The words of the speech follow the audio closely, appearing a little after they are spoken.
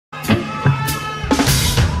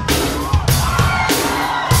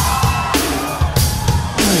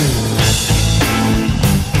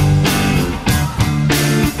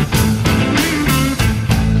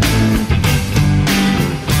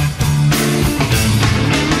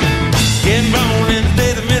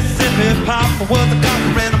papa was a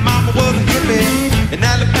doctor and her mama was a hippie. In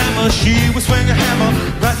Alabama, she would swing a hammer.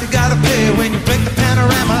 Right, you gotta pay when you break the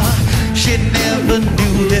panorama. She never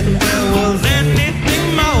knew that there was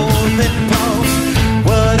anything more than pause.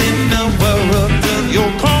 What in the world does your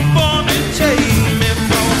conforming take me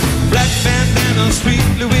for? Black bandana, sweet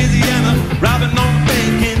Louisiana, robbing on the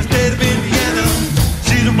bank in the state of Indiana.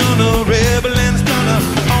 She's a runner, rebel and a stunner.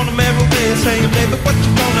 On them every day saying, baby, what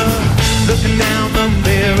you gonna? Looking down the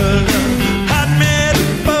mirror, hot metal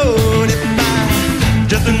 45,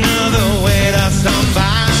 just another way to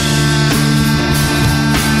survive.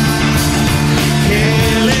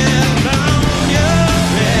 California,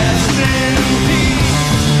 rest in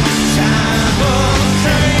peace.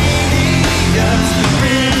 Simultaneous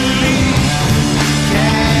release.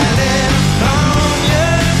 California,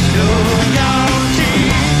 show your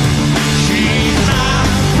teeth. She's not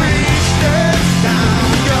reached us down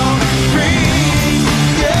your street.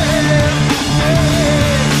 Yeah,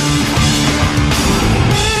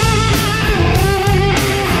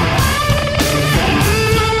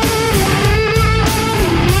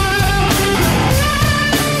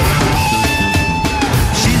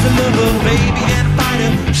 she's a lover, baby, and a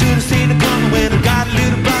fighter. Should've seen her coming when it got a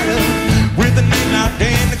little brighter. With a name out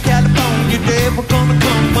there in the California, day we're gonna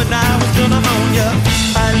come when I was gonna own ya.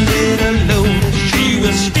 I let her know.